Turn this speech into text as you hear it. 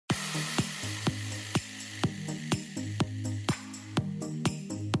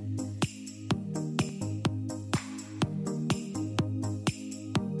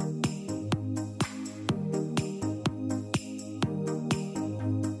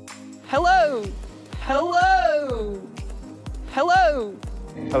Hello. Hello. Hello.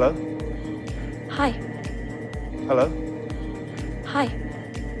 Hello. Hi. Hello. Hi.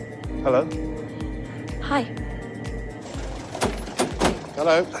 Hello. Hi.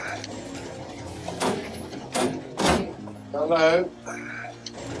 Hello. Hello.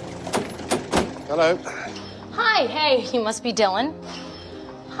 Hello. Hi, hey, you must be Dylan.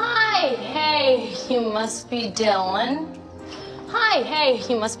 Hi, hey, you must be Dylan. Hi, hey,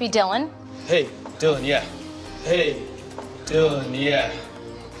 you must be Dylan. Hey, Dylan, yeah. Hey, Dylan, yeah.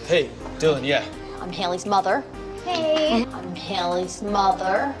 Hey, Dylan, yeah. I'm Haley's mother. Hey. I'm Haley's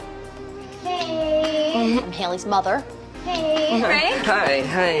mother. Hey. I'm Haley's mother. Hey. Ready? Hi,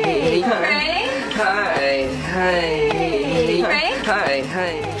 hi. Ready? Hi, hi. Ready? Hi,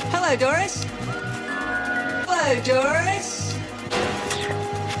 hi. Hello, Doris. Hello, Doris.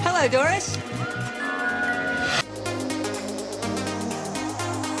 Hello, Doris.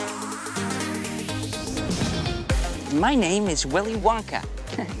 My name is Willy Wonka.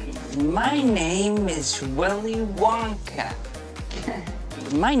 My name is Willy Wonka.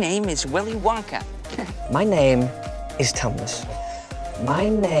 My name is Willy Wonka. My name is Thomas. My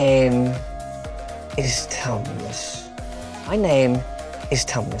name is Thomas. My name is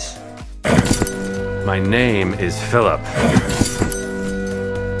Thomas. My name is Philip.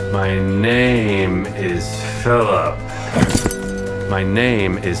 My name is Philip. My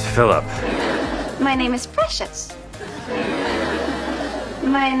name is Philip. My name is Precious.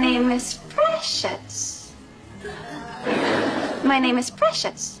 My name is Precious. My name is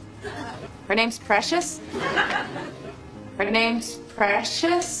Precious. Her name's Precious. Her name's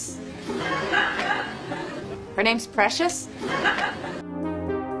Precious. Her name's Precious.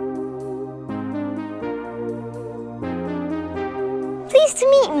 Pleased to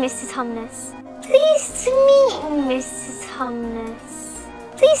meet you, Mr. Tumnus. Pleased to meet you, Mr. Tumnus.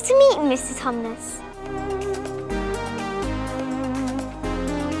 Pleased to meet you, Mr. Tumnus.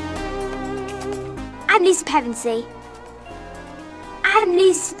 I'm Lisa Pevensey. I'm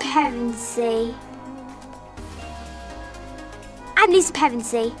Lisa Pevensey. I'm Lisa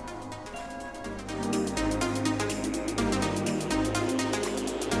Pevensey.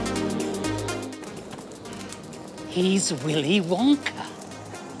 He's Willy Wonka.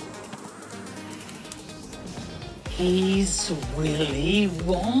 He's Willy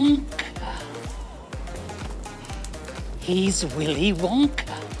Wonka. He's Willy Wonka.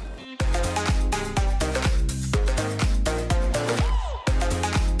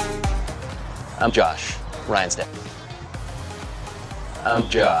 I'm Josh, Ryan's dad. I'm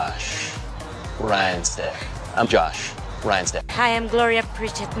Josh, Ryan's dad. I'm Josh, Ryan's dad. Hi, I'm Gloria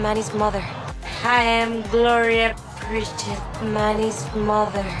Pritchett, Manny's mother. Hi, I'm Gloria Pritchett, Manny's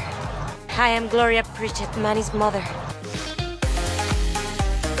mother. Hi, I'm Gloria Pritchett, Manny's mother.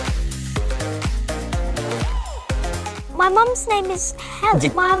 My mum's name is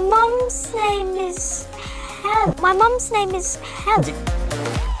Helen. My mum's name is Helen. My mum's name is Helen.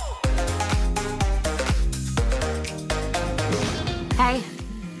 Hey,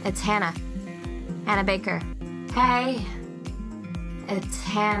 it's Hannah. Hannah Baker. Hey, it's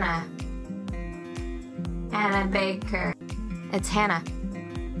Hannah. Hannah Baker. It's Hannah.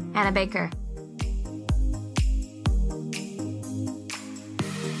 Hannah Baker.